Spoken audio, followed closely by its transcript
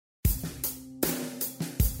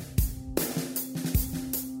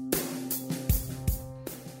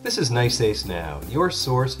This is Nice Ace Now, your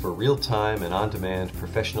source for real-time and on-demand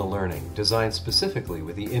professional learning designed specifically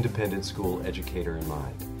with the independent school educator in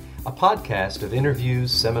mind. A podcast of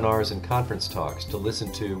interviews, seminars, and conference talks to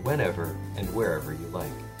listen to whenever and wherever you like.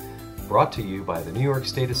 Brought to you by the New York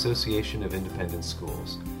State Association of Independent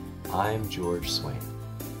Schools. I'm George Swain.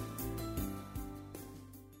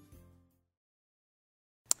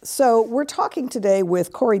 So we're talking today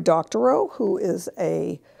with Cory Doctorow, who is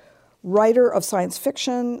a writer of science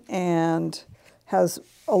fiction and has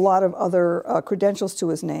a lot of other credentials to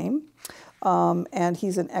his name. And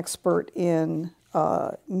he's an expert in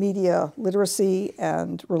media literacy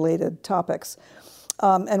and related topics.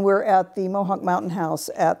 And we're at the Mohawk Mountain House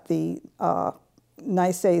at the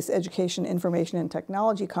Nice Ace Education, Information, and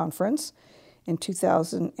Technology Conference in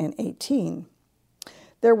 2018.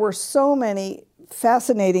 There were so many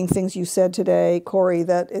fascinating things you said today, Cory,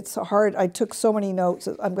 that it's hard. I took so many notes.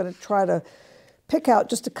 I'm going to try to pick out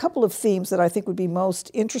just a couple of themes that I think would be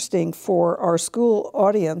most interesting for our school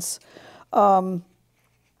audience. You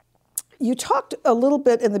talked a little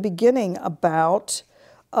bit in the beginning about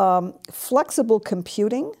flexible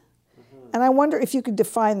computing, and I wonder if you could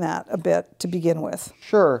define that a bit to begin with.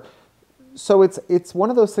 Sure. So it's one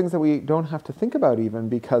of those things that we don't have to think about even,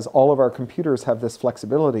 because all of our computers have this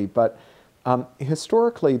flexibility, but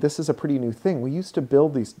historically, this is a pretty new thing. We used to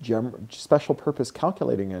build these special purpose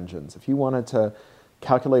calculating engines. If you wanted to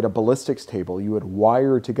calculate a ballistics table, you would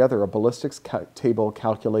wire together a ballistics table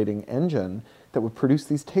calculating engine that would produce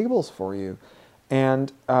these tables for you.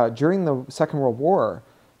 And during the Second World War,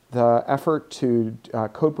 the effort to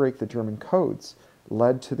code break the German codes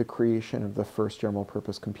led to the creation of the first general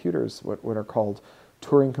purpose computers, what are called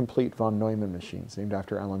Turing-complete von Neumann machines, named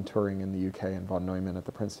after Alan Turing in the UK and von Neumann at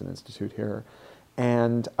the Princeton Institute here.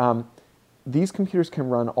 And these computers can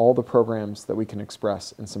run all the programs that we can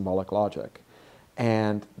express in symbolic logic.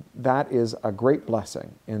 And that is a great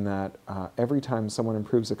blessing in that every time someone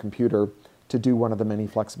improves a computer to do one of the many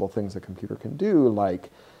flexible things a computer can do, like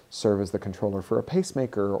serve as the controller for a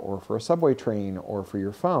pacemaker or for a subway train or for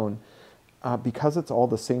your phone, because it's all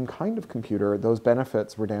the same kind of computer, those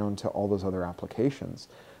benefits were down to all those other applications.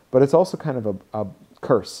 But it's also kind of a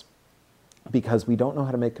curse, because we don't know how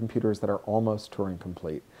to make computers that are almost Turing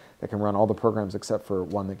complete, that can run all the programs except for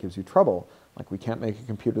one that gives you trouble. Like, we can't make a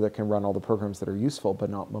computer that can run all the programs that are useful but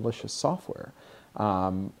not malicious software.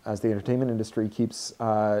 As the entertainment industry keeps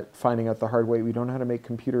finding out the hard way, we don't know how to make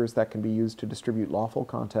computers that can be used to distribute lawful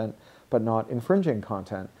content but not infringing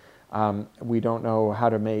content. We don't know how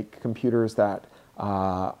to make computers that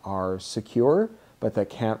are secure, but that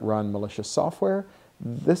can't run malicious software.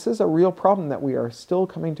 This is a real problem that we are still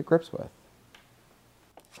coming to grips with.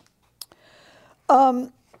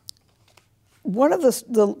 One of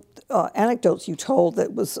the anecdotes you told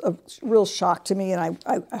that was a real shock to me, and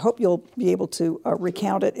I hope you'll be able to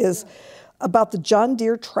recount it, is about the John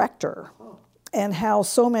Deere tractor and how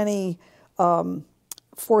so many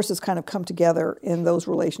forces kind of come together in those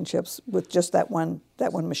relationships with just that one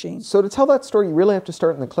machine. So to tell that story, you really have to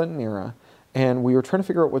start in the Clinton era. And we were trying to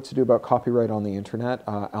figure out what to do about copyright on the internet.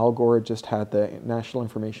 Al Gore just had the National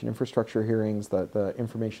Information Infrastructure hearings, the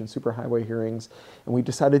Information Superhighway hearings, and we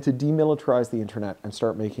decided to demilitarize the internet and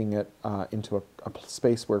start making it into a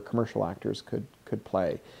space where commercial actors could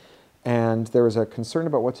play. And there was a concern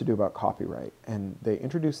about what to do about copyright. And they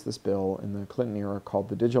introduced this bill in the Clinton era called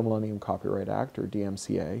the Digital Millennium Copyright Act, or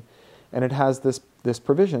DMCA. And it has this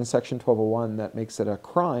provision, Section 1201, that makes it a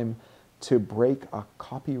crime to break a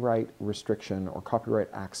copyright restriction or copyright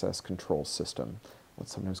access control system,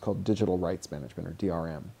 what's sometimes called digital rights management, or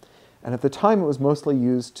DRM. And at the time, it was mostly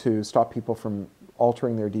used to stop people from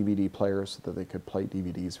altering their DVD players so that they could play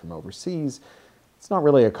DVDs from overseas. It's not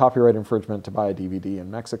really a copyright infringement to buy a DVD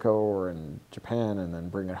in Mexico or in Japan and then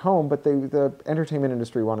bring it home, but the entertainment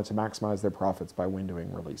industry wanted to maximize their profits by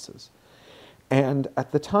windowing releases. And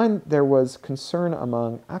at the time, there was concern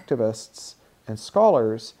among activists and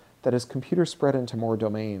scholars that as computers spread into more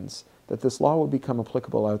domains, that this law would become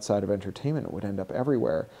applicable outside of entertainment. It would end up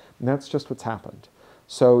everywhere. And that's just what's happened.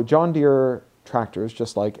 So John Deere tractors,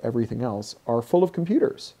 just like everything else, are full of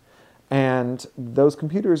computers. And those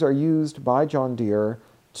computers are used by John Deere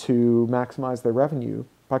to maximize their revenue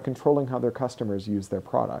by controlling how their customers use their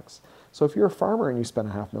products. So if you're a farmer and you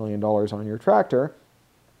spend $500,000 on your tractor,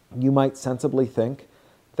 you might sensibly think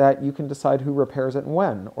that you can decide who repairs it and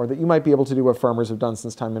when, or that you might be able to do what farmers have done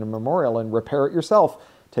since time immemorial and repair it yourself,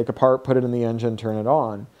 take apart, put it in the engine, turn it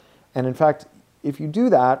on. And in fact, if you do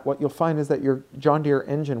that, what you'll find is that your John Deere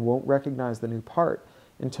engine won't recognize the new part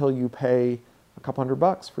until you pay a couple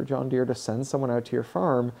 $100 for John Deere to send someone out to your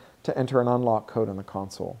farm to enter an unlock code on the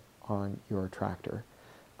console on your tractor.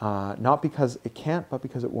 not because it can't, but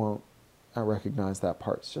because it won't recognize that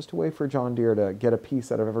part. It's just a way for John Deere to get a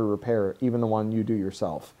piece out of every repair, even the one you do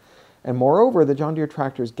yourself. And moreover, the John Deere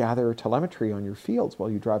tractors gather telemetry on your fields while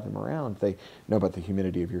you drive them around. They know about the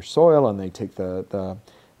humidity of your soil, and they take the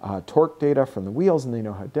torque data from the wheels, and they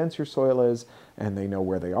know how dense your soil is, and they know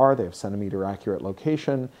where they are. They have centimeter accurate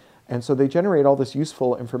location. And so they generate all this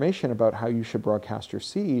useful information about how you should broadcast your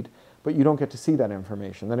seed, but you don't get to see that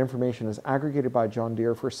information. That information is aggregated by John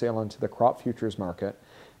Deere for sale into the crop futures market.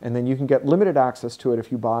 And then you can get limited access to it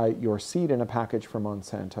if you buy your seed in a package from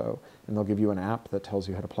Monsanto. And they'll give you an app that tells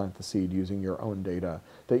you how to plant the seed using your own data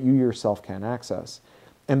that you yourself can access.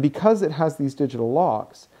 And because it has these digital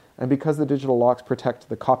locks, and because the digital locks protect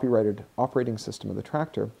the copyrighted operating system of the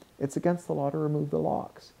tractor, it's against the law to remove the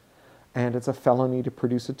locks. And it's a felony to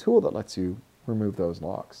produce a tool that lets you remove those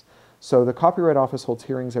locks. So the Copyright Office holds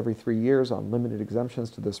hearings every 3 years on limited exemptions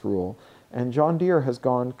to this rule. And John Deere has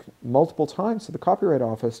gone multiple times to the Copyright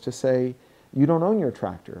Office to say, you don't own your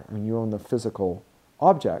tractor. I mean, you own the physical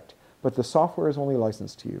object, but the software is only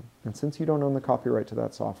licensed to you. And since you don't own the copyright to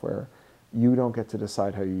that software, you don't get to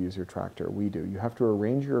decide how you use your tractor. We do. You have to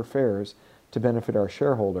arrange your affairs to benefit our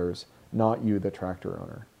shareholders, not you, the tractor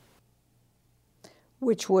owner.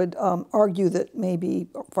 Which would argue that maybe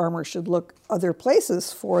farmers should look other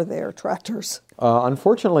places for their tractors.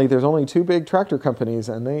 Unfortunately, there's only two big tractor companies,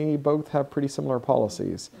 and they both have pretty similar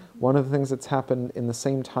policies. One of the things that's happened in the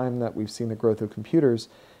same time that we've seen the growth of computers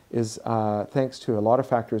is thanks to a lot of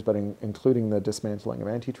factors, but including the dismantling of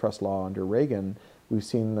antitrust law under Reagan, we've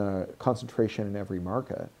seen the concentration in every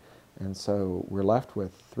market. And so we're left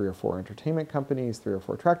with 3 or 4 entertainment companies, 3 or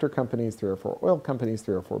 4 tractor companies, 3 or 4 oil companies,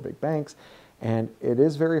 3 or 4 big banks. And it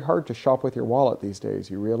is very hard to shop with your wallet these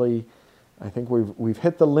days. You really, I think we've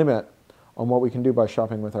hit the limit on what we can do by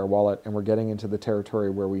shopping with our wallet, and we're getting into the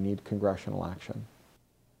territory where we need congressional action.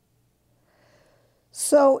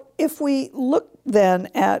 So if we look then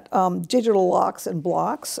at digital locks and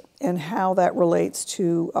blocks and how that relates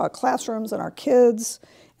to classrooms and our kids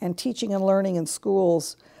and teaching and learning in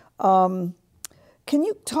schools, can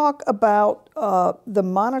you talk about the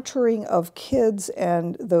monitoring of kids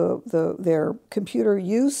and their computer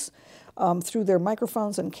use through their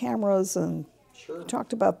microphones and cameras? And sure. You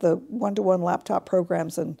talked about the one-to-one laptop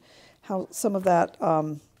programs and how some of that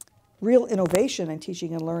real innovation in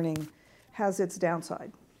teaching and learning has its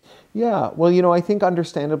downside. Yeah, well, I think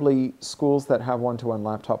understandably schools that have one-to-one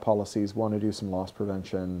laptop policies want to do some loss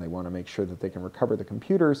prevention. They want to make sure that they can recover the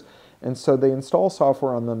computers. And so they install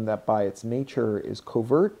software on them that by its nature is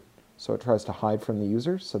covert. So it tries to hide from the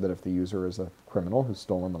user so that if the user is a criminal who's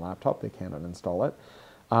stolen the laptop, they cannot install it.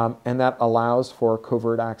 And that allows for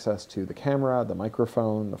covert access to the camera, the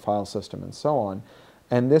microphone, the file system, and so on.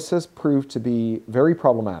 And this has proved to be very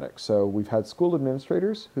problematic. So we've had school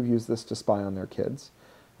administrators who've used this to spy on their kids.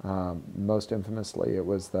 Most infamously, it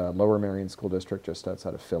was the Lower Merion School District just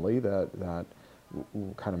outside of Philly that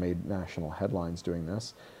kind of made national headlines doing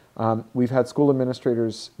this. We've had school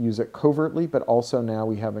administrators use it covertly, but also now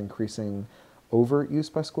we have increasing overt use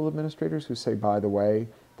by school administrators who say, by the way,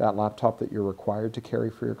 that laptop that you're required to carry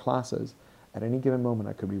for your classes, at any given moment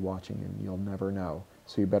I could be watching you and you'll never know.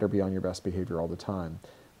 So you better be on your best behavior all the time,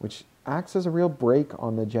 which acts as a real break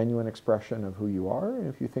on the genuine expression of who you are.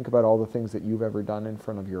 And if you think about all the things that you've ever done in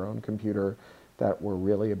front of your own computer that were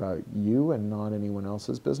really about you and not anyone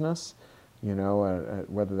else's business,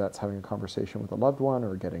 whether that's having a conversation with a loved one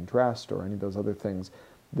or getting dressed or any of those other things,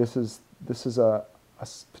 this is a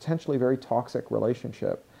potentially very toxic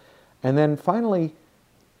relationship. And then finally,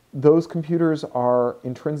 those computers are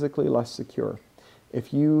intrinsically less secure.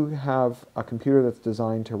 If you have a computer that's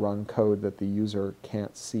designed to run code that the user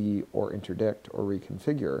can't see or interdict or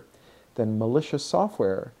reconfigure, then malicious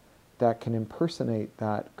software that can impersonate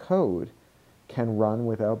that code can run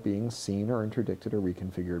without being seen or interdicted or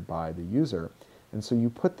reconfigured by the user. And so you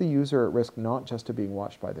put the user at risk not just of being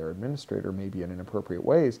watched by their administrator, maybe in inappropriate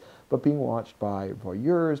ways, but being watched by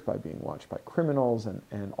voyeurs, by being watched by criminals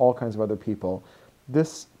and all kinds of other people.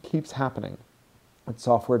 This keeps happening. It's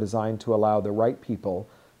software designed to allow the right people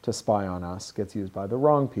to spy on us, gets used by the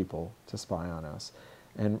wrong people to spy on us.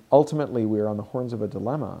 And ultimately, we are on the horns of a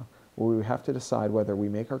dilemma where we have to decide whether we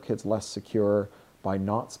make our kids less secure by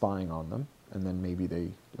not spying on them, and then maybe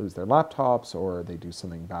they lose their laptops or they do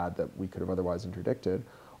something bad that we could have otherwise interdicted,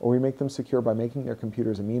 or we make them secure by making their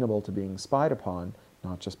computers amenable to being spied upon,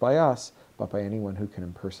 not just by us, but by anyone who can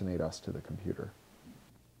impersonate us to the computer.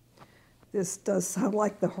 This does sound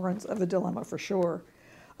like the horns of a dilemma for sure.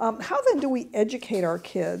 How then do we educate our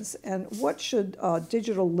kids, and what should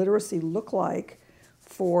digital literacy look like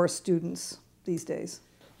for students these days?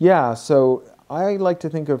 Yeah, so I like to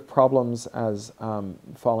think of problems as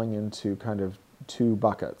falling into kind of two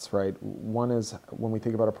buckets, right? One is when we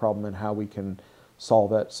think about a problem and how we can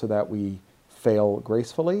solve it so that we fail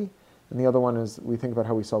gracefully, and the other one is we think about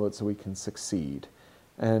how we solve it so we can succeed.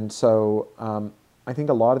 And so I think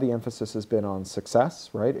a lot of the emphasis has been on success,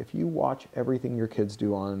 right? If you watch everything your kids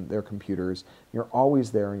do on their computers, you're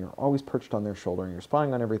always there and you're always perched on their shoulder and you're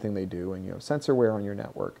spying on everything they do and you have sensorware on your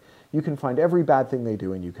network, you can find every bad thing they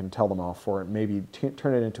do and you can tell them off for it, maybe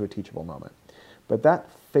turn it into a teachable moment. But that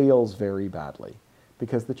fails very badly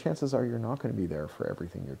because the chances are you're not going to be there for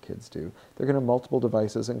everything your kids do. They're going to have multiple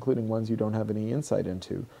devices, including ones you don't have any insight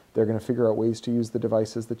into. They're going to figure out ways to use the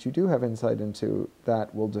devices that you do have insight into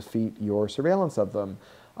that will defeat your surveillance of them.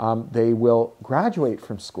 They will graduate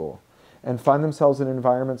from school and find themselves in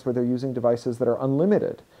environments where they're using devices that are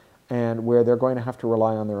unlimited and where they're going to have to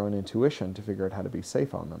rely on their own intuition to figure out how to be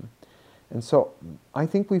safe on them. And so I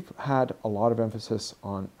think we've had a lot of emphasis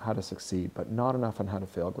on how to succeed, but not enough on how to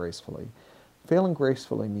fail gracefully. Failing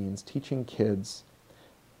gracefully means teaching kids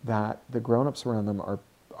that the grown-ups around them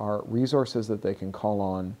are resources that they can call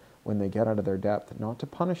on when they get out of their depth, not to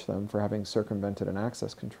punish them for having circumvented an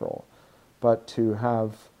access control, but to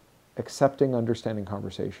have accepting, understanding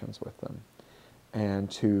conversations with them and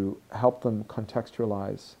to help them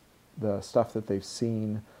contextualize the stuff that they've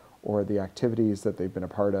seen or the activities that they've been a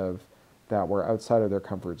part of that were outside of their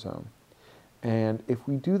comfort zone. And if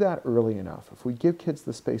we do that early enough, if we give kids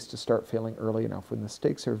the space to start failing early enough when the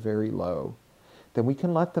stakes are very low, then we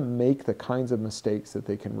can let them make the kinds of mistakes that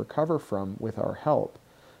they can recover from with our help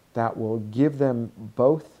that will give them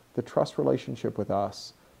both the trust relationship with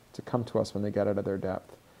us to come to us when they get out of their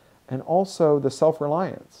depth, and also the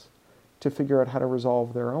self-reliance to figure out how to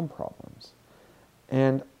resolve their own problems.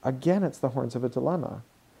 And again, it's the horns of a dilemma.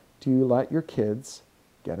 Do you let your kids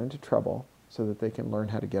get into trouble so that they can learn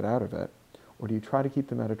how to get out of it? Or do you try to keep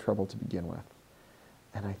them out of trouble to begin with?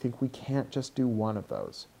 And I think we can't just do one of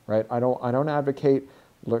those, right? I don't advocate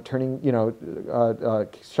turning,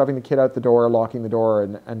 shoving the kid out the door, locking the door,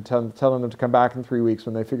 and telling them to come back in 3 weeks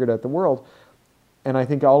when they figured out the world. And I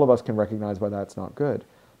think all of us can recognize why that's not good.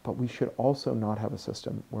 But we should also not have a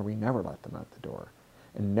system where we never let them out the door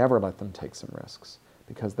and never let them take some risks,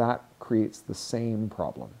 because that creates the same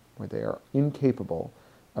problem where they are incapable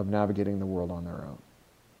of navigating the world on their own.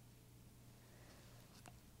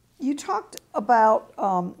 You talked about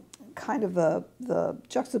kind of the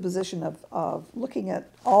juxtaposition of looking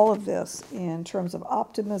at all of this in terms of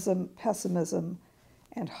optimism, pessimism,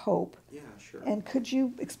 and hope. Yeah, sure. And could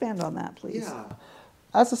you expand on that, please? Yeah.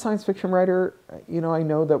 As a science fiction writer, I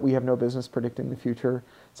know that we have no business predicting the future.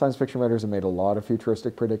 Science fiction writers have made a lot of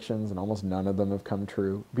futuristic predictions, and almost none of them have come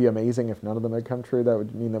true. It'd be amazing if none of them had come true. That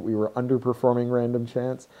would mean that we were underperforming random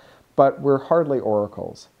chance. But we're hardly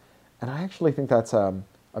oracles. And I actually think that's a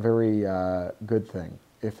very good thing.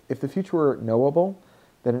 If the future were knowable,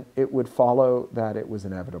 then it would follow that it was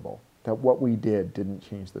inevitable, that what we didn't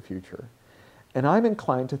change the future. And I'm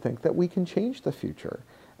inclined to think that we can change the future,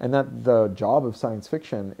 and that the job of science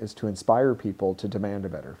fiction is to inspire people to demand a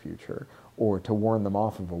better future or to warn them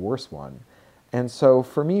off of a worse one. And so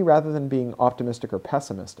for me, rather than being optimistic or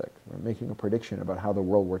pessimistic, or making a prediction about how the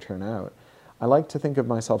world will turn out, I like to think of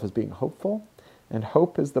myself as being hopeful. And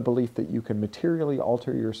hope is the belief that you can materially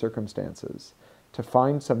alter your circumstances to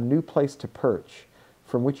find some new place to perch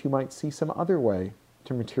from which you might see some other way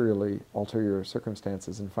to materially alter your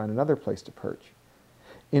circumstances and find another place to perch.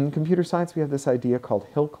 In computer science, we have this idea called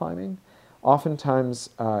hill climbing. Oftentimes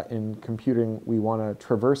in computing, we want to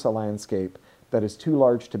traverse a landscape that is too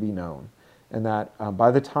large to be known, and that by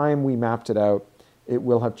the time we mapped it out, it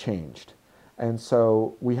will have changed. And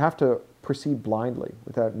so we have to proceed blindly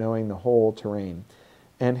without knowing the whole terrain.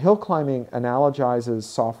 And hill climbing analogizes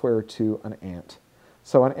software to an ant.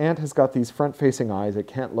 So an ant has got these front-facing eyes, it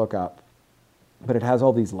can't look up, but it has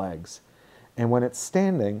all these legs. And when it's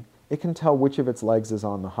standing, it can tell which of its legs is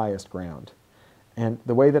on the highest ground. And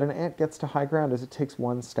the way that an ant gets to high ground is it takes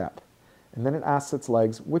one step. And then it asks its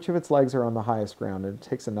legs which of its legs are on the highest ground, and it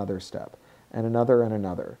takes another step, and another and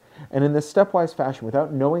another. And in this stepwise fashion,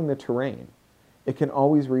 without knowing the terrain, it can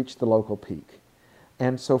always reach the local peak.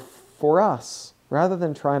 And so for us, rather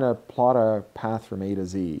than trying to plot a path from A to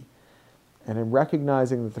Z, and in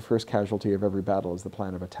recognizing that the first casualty of every battle is the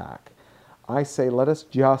plan of attack, I say let us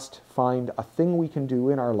just find a thing we can do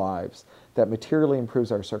in our lives that materially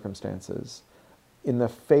improves our circumstances, in the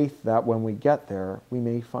faith that when we get there, we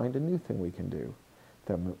may find a new thing we can do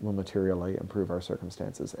that will materially improve our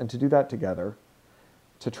circumstances. And to do that together,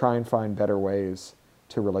 to try and find better ways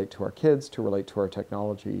to relate to our kids, to relate to our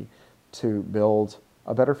technology, to build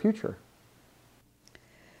a better future.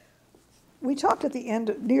 We talked at the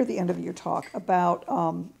end, near the end of your talk, about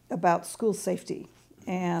school safety,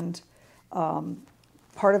 and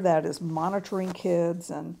part of that is monitoring kids,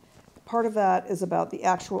 and part of that is about the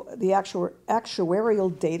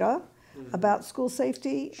actuarial data about school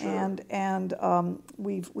safety, Sure. and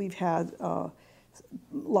we've had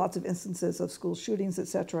lots of instances of school shootings, et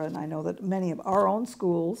cetera, and I know that many of our own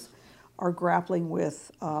schools are grappling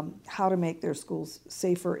with how to make their schools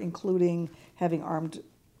safer, including having armed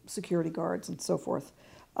security guards and so forth.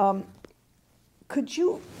 Could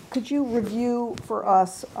you review for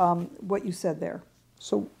us what you said there?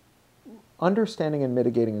 So understanding and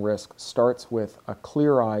mitigating risk starts with a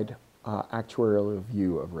clear-eyed actuarial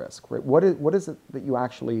view of risk. Right? What is it that you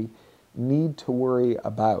actually need to worry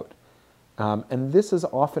about? And this is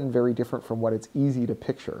often very different from what it's easy to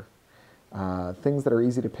picture. Things that are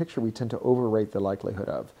easy to picture, we tend to overrate the likelihood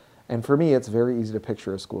of. And for me, it's very easy to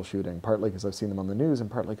picture a school shooting, partly because I've seen them on the news, and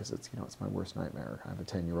partly because it's my worst nightmare. I have a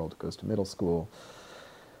 10-year-old who goes to middle school.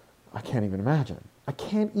 I can't even imagine. I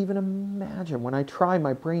can't even imagine. When I try,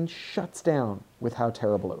 my brain shuts down with how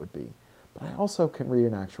terrible it would be. But I also can read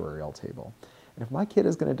an actuarial table. And if my kid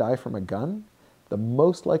is going to die from a gun, the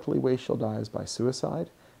most likely way she'll die is by suicide.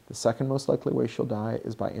 The second most likely way she'll die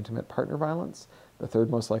is by intimate partner violence. The third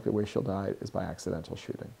most likely way she'll die is by accidental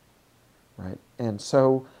shooting, right? And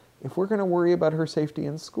so if we're going to worry about her safety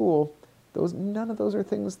in school, none of those are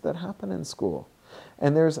things that happen in school.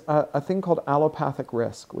 And there's a thing called allopathic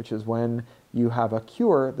risk, which is when you have a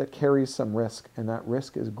cure that carries some risk, and that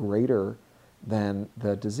risk is greater than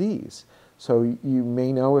the disease. So you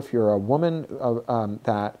may know, if you're a woman,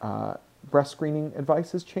 that breast screening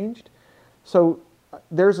advice has changed. So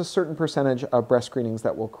there's a certain percentage of breast screenings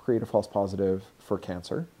that will create a false positive for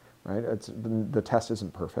cancer, right? The test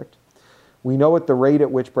isn't perfect. We know what the rate at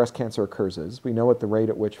which breast cancer occurs is. We know what the rate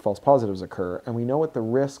at which false positives occur. And we know what the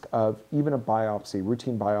risk of even a biopsy,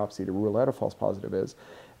 routine biopsy, to rule out a false positive is.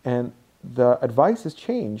 And the advice has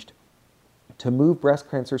changed to move breast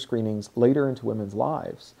cancer screenings later into women's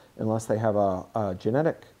lives, unless they have a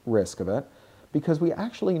genetic risk of it, because we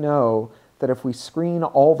actually know that if we screen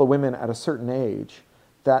all the women at a certain age,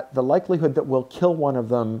 that the likelihood that we'll kill one of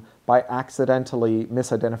them by accidentally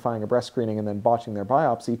misidentifying a breast screening and then botching their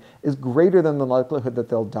biopsy is greater than the likelihood that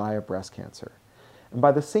they'll die of breast cancer. And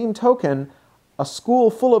by the same token, a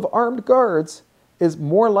school full of armed guards is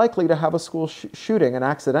more likely to have a school shooting, an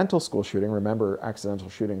accidental school shooting. Remember, accidental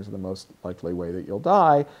shootings are the most likely way that you'll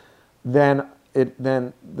die. Then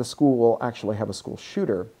the school will actually have a school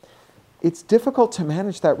shooter. It's difficult to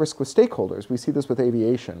manage that risk with stakeholders. We see this with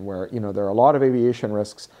aviation, where there are a lot of aviation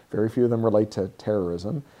risks. Very few of them relate to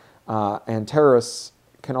terrorism, and terrorists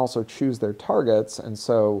can also choose their targets. And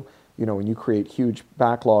so, when you create huge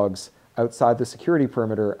backlogs outside the security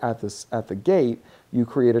perimeter at the gate, you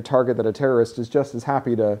create a target that a terrorist is just as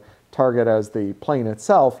happy to target as the plane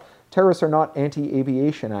itself. Terrorists are not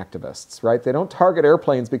anti-aviation activists, right? They don't target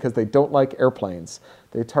airplanes because they don't like airplanes.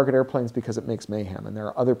 They target airplanes because it makes mayhem, and there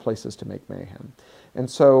are other places to make mayhem. And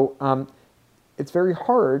so it's very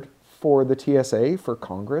hard for the TSA, for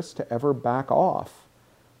Congress, to ever back off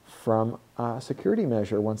from a security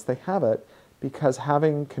measure once they have it, because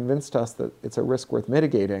having convinced us that it's a risk worth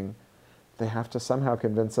mitigating, they have to somehow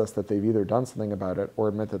convince us that they've either done something about it or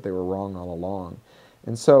admit that they were wrong all along.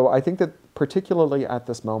 And so I think that particularly at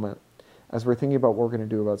this moment, as we're thinking about what we're going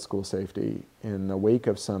to do about school safety in the wake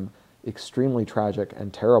of some extremely tragic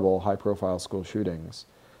and terrible high-profile school shootings,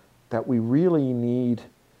 that we really need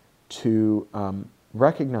to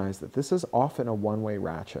recognize that this is often a one-way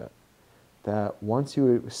ratchet. That once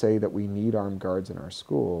you say that we need armed guards in our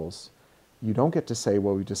schools, you don't get to say,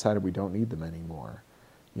 well, we decided we don't need them anymore.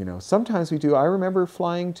 Sometimes we do. I remember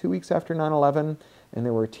flying 2 weeks after 9/11, and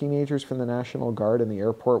there were teenagers from the National Guard in the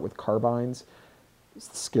airport with carbines. It's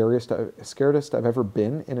the scariest I've ever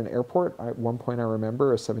been in an airport. At one point, I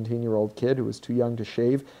remember a 17-year-old kid who was too young to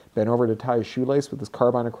shave bent over to tie his shoelace with his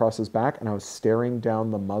carbine across his back, and I was staring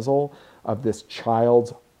down the muzzle of this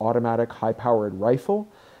child's automatic high-powered rifle,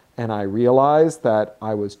 and I realized that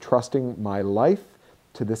I was trusting my life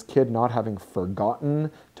to this kid not having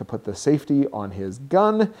forgotten to put the safety on his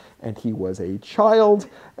gun, and he was a child,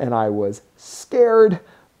 and I was scared.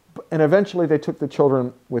 And eventually they took the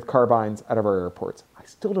children with carbines out of our airports. I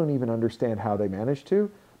still don't even understand how they managed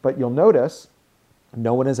to, but you'll notice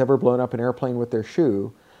no one has ever blown up an airplane with their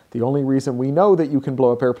shoe. The only reason we know that you can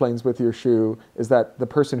blow up airplanes with your shoe is that the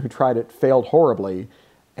person who tried it failed horribly,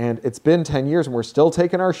 and it's been 10 years and we're still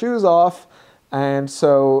taking our shoes off. And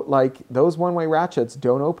so, those one-way ratchets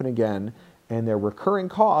don't open again, and they're recurring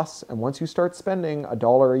costs. And once you start spending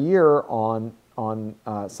 $1 a year on on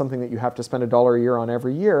something that you have to spend $1 a year on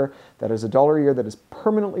every year, that is $1 a year that is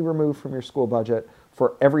permanently removed from your school budget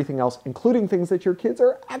for everything else, including things that your kids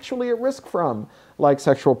are actually at risk from, like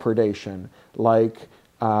sexual predation, like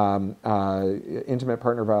intimate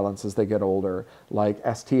partner violence as they get older, like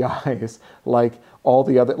STIs, like all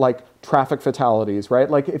the other, like traffic fatalities, right?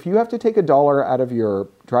 Like if you have to take $1 out of your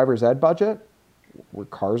driver's ed budget, where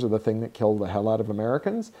cars are the thing that kill the hell out of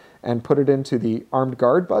Americans, and put it into the armed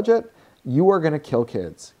guard budget, you are going to kill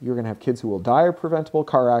kids. You're going to have kids who will die of preventable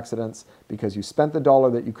car accidents because you spent the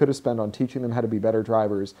 $1 that you could have spent on teaching them how to be better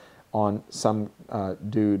drivers on some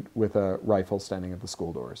dude with a rifle standing at the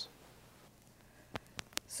school doors.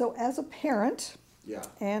 So as a parent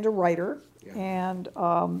and a writer and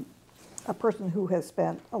a person who has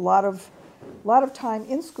spent a lot of time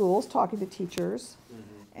in schools talking to teachers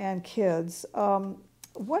and kids,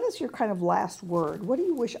 what is your kind of last word? What do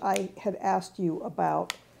you wish I had asked you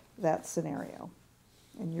about that scenario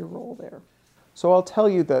and your role there? So I'll tell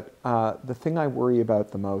you that the thing I worry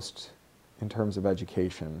about the most in terms of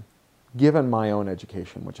education, given my own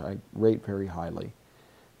education, which I rate very highly,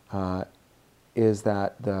 is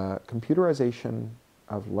that the computerization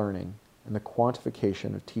of learning and the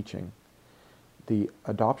quantification of teaching, the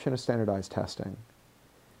adoption of standardized testing,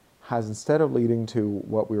 has, instead of leading to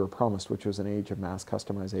what we were promised, which was an age of mass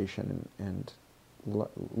customization and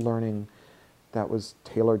learning that was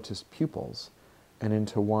tailored to pupils, and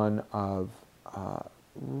into one of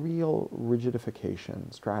real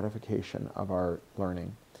rigidification, stratification of our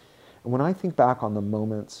learning. And when I think back on the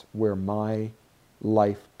moments where my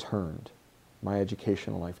life turned, my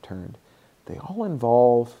educational life turned, they all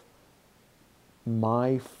involve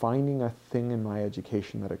my finding a thing in my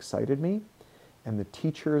education that excited me, and the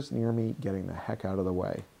teachers near me getting the heck out of the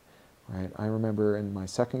way. Right? I remember in my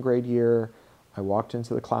second grade year, I walked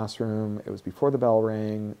into the classroom. It was before the bell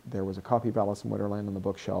rang. There was a copy of Alice in Wonderland on the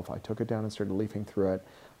bookshelf. I took it down and started leafing through it.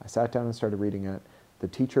 I sat down and started reading it. The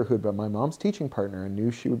teacher, who'd been my mom's teaching partner and knew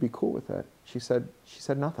she would be cool with it, she said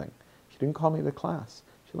nothing. She didn't call me to the class.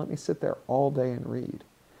 She let me sit there all day and read.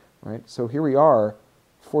 Right? So here we are,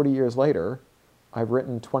 40 years later. I've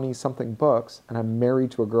written 20-something books, and I'm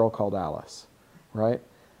married to a girl called Alice. Right?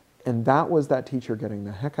 And that was that teacher getting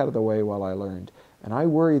the heck out of the way while I learned. And I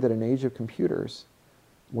worry that in an age of computers,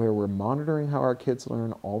 where we're monitoring how our kids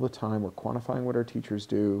learn all the time, we're quantifying what our teachers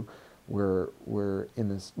do, we're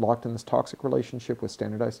locked in this toxic relationship with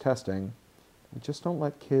standardized testing, we just don't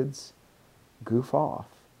let kids goof off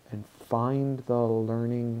and find the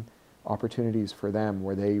learning opportunities for them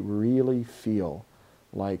where they really feel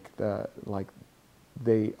like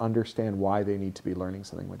they understand why they need to be learning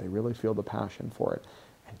something, where they really feel the passion for it,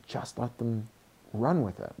 and just let them run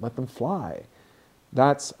with it, let them fly.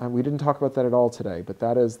 We didn't talk about that at all today, but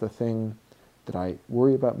that is the thing that I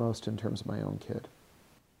worry about most in terms of my own kid.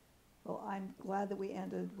 Well, I'm glad that we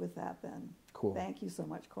ended with that then. Cool. Thank you so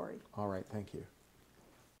much, Corey. All right, thank you.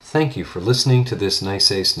 Thank you for listening to this Nice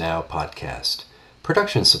Ace Now podcast.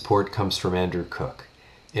 Production support comes from Andrew Cook.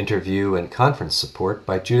 Interview and conference support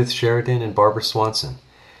by Judith Sheridan and Barbara Swanson.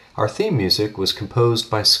 Our theme music was composed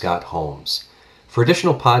by Scott Holmes. For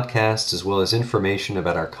additional podcasts as well as information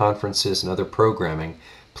about our conferences and other programming,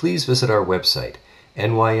 please visit our website,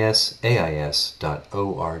 nysais.org.